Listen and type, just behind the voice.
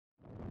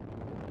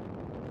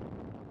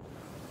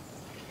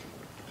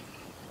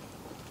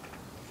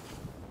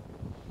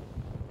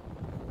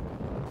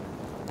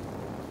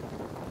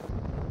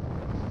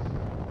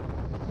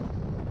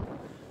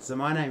So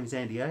my name is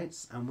Andy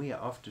Oates and we are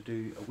off to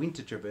do a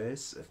winter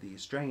traverse of the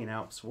Australian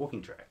Alps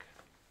Walking Track.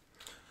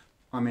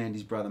 I'm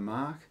Andy's brother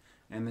Mark,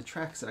 and the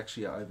track's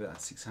actually over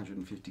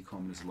 650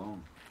 kilometres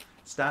long.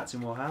 It starts in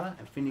Walhalla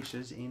and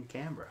finishes in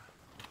Canberra.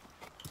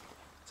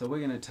 So we're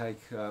going to take,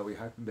 we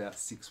hope, about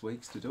 6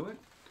 weeks to do it.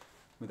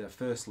 With our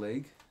first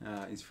leg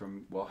is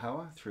from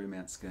Walhalla through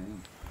Mount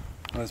Skiing.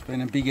 Well, it's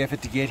been a big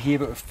effort to get here,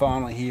 but we're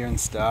finally here and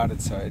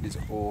started, so it is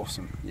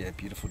awesome. Yeah,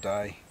 beautiful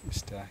day.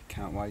 Just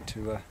can't wait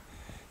to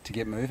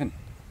get moving.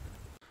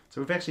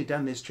 So we've actually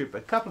done this trip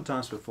a couple of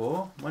times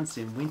before, once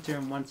in winter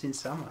and once in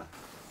summer.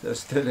 That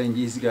was 13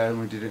 years ago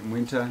when we did it in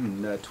winter,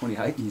 and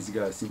 28 years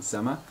ago since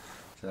summer.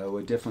 So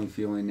we're definitely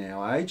feeling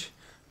our age,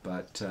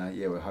 but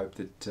yeah, we hope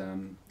that this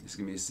is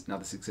going to be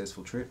another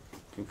successful trip.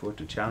 Looking forward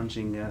to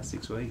challenging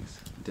 6 weeks.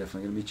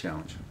 Definitely going to be a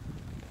challenge.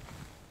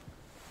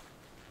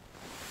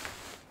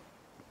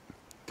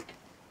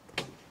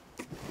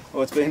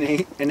 Well, it's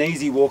been an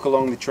easy walk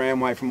along the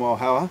tramway from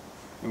Walhalla,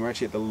 and we're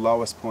actually at the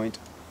lowest point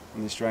on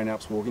the Australian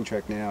Alps Walking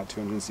Track now at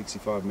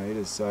 265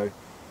 metres, so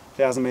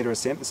 1,000 metre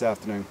ascent this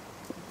afternoon.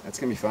 That's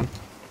going to be fun.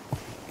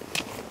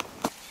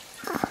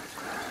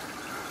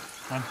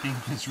 One thing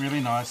that's really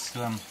nice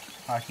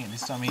hiking at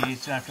this time of year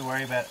is you don't have to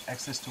worry about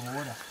access to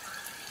water.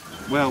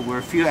 Well, we're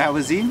a few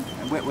hours in,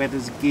 and wet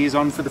weather's gear's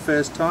on for the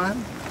first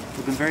time.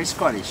 Looking very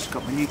Scottish.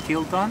 Got my new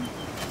kilt on.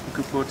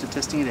 Looking forward to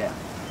testing it out.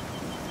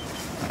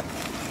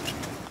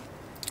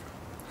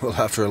 Well,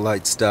 after a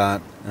late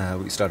start,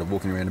 we started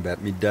walking around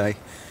about midday,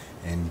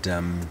 and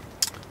yeah,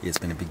 it's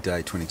been a big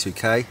day,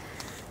 22k,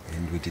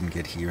 and we didn't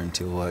get here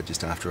until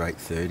just after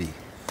 8:30.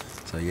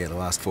 So yeah, the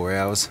last 4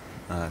 hours,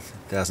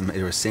 1,000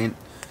 metre ascent,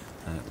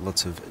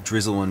 lots of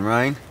drizzle and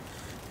rain,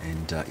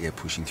 and yeah,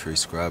 pushing through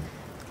scrub.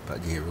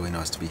 But yeah, really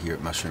nice to be here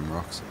at Mushroom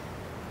Rocks.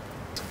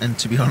 And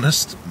to be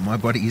honest, my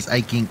body is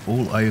aching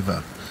all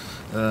over.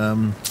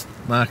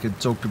 Mark had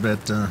talked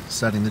about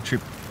starting the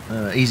trip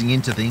easing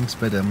into things,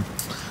 but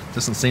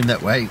doesn't seem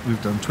that way.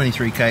 We've done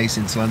 23k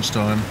since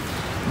lunchtime,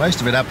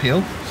 most of it uphill,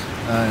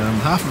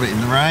 half of it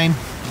in the rain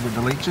with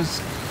the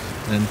leeches,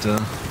 and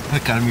I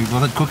can't even be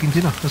bothered cooking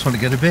dinner. Just want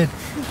to go to bed.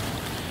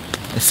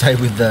 They say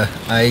with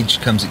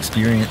age comes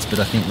experience, but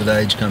I think with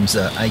age comes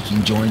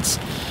aching joints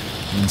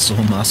and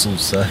sore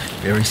muscles, so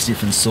very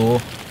stiff and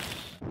sore.